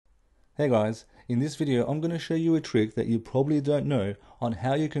Hey guys, in this video I'm going to show you a trick that you probably don't know on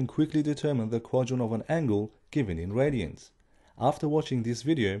how you can quickly determine the quadrant of an angle given in radians. After watching this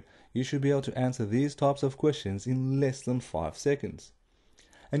video, you should be able to answer these types of questions in less than 5 seconds.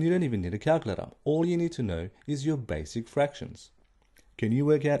 And you don't even need a calculator, all you need to know is your basic fractions. Can you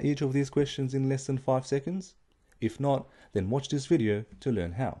work out each of these questions in less than 5 seconds? If not, then watch this video to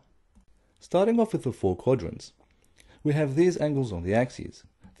learn how. Starting off with the four quadrants, we have these angles on the axes.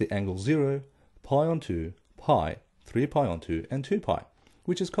 The angle 0, pi on 2, pi, 3 pi on 2, and 2 pi,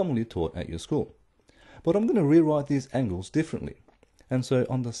 which is commonly taught at your school. But I'm going to rewrite these angles differently. And so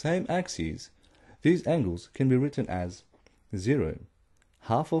on the same axes, these angles can be written as 0,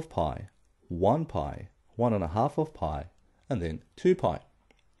 half of pi, 1 pi, 1 and a half of pi, and then 2 pi.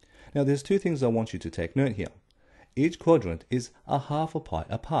 Now there's two things I want you to take note here. Each quadrant is a half a pi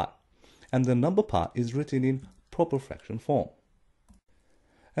apart, and the number part is written in proper fraction form.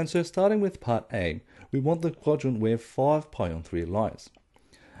 And so starting with part A, we want the quadrant where 5 pi on 3 lies.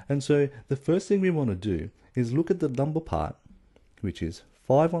 And so the first thing we want to do is look at the number part, which is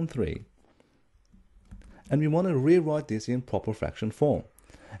 5 on 3, and we want to rewrite this in proper fraction form.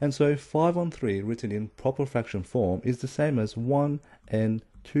 And so 5 on 3 written in proper fraction form is the same as 1 and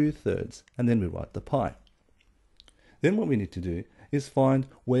 2/3, and then we write the pi. Then what we need to do is find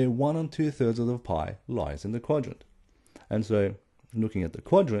where 1 and 2/3 of the pi lies in the quadrant. And so looking at the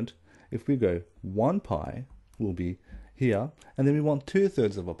quadrant, if we go 1 pi will be here, and then we want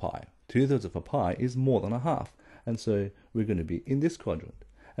 2/3 of a pi. 2/3 of a pi is more than a half, and so we're going to be in this quadrant.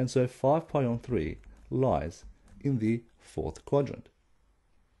 And so 5 pi on 3 lies in the fourth quadrant.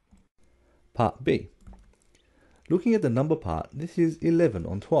 Part B. Looking at the number part, this is 11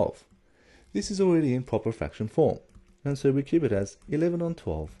 on 12. This is already in proper fraction form, and so we keep it as 11 on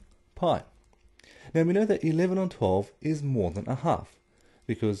 12 pi. Now we know that 11 on 12 is more than a half,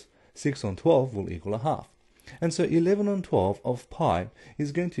 because 6 on 12 will equal a half. And so 11 on 12 of pi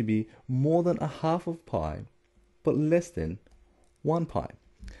is going to be more than a half of pi, but less than 1 pi.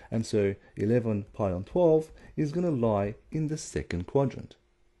 And so 11 pi on 12 is going to lie in the second quadrant.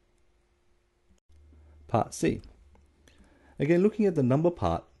 Part C. Again, looking at the number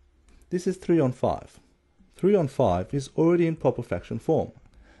part, this is 3 on 5. 3 on 5 is already in proper fraction form,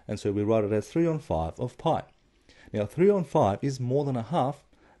 and so we write it as 3 on 5 of pi. Now 3 on 5 is more than a half,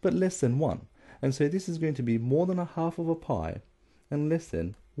 but less than 1. And so this is going to be more than a half of a pi and less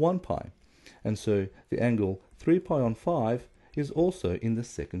than 1 pi. And so the angle 3 pi on 5 is also in the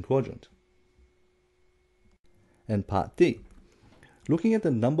second quadrant. And part D. Looking at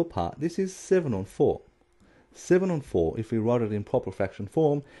the number part, this is 7 on 4. 7 on 4, if we write it in proper fraction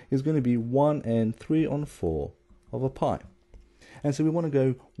form, is going to be 1 and 3 on 4 of a pi. And so we want to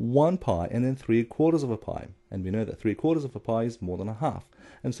go 1 pi and then 3/4 of a pi. And we know that 3/4 of a pi is more than a half.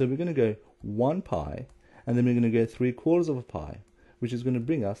 And so we're going to go 1 pi and then we're going to go 3/4 of a pi, which is going to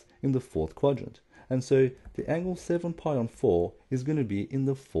bring us in the fourth quadrant. And so the angle 7 pi on 4 is going to be in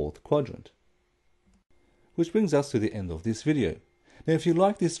the fourth quadrant. Which brings us to the end of this video. Now if you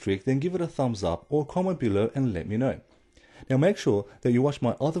like this trick, then give it a thumbs up or comment below and let me know. Now make sure that you watch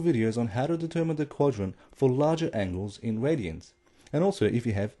my other videos on how to determine the quadrant for larger angles in radians, and also if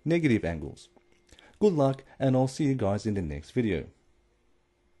you have negative angles. Good luck, and I'll see you guys in the next video.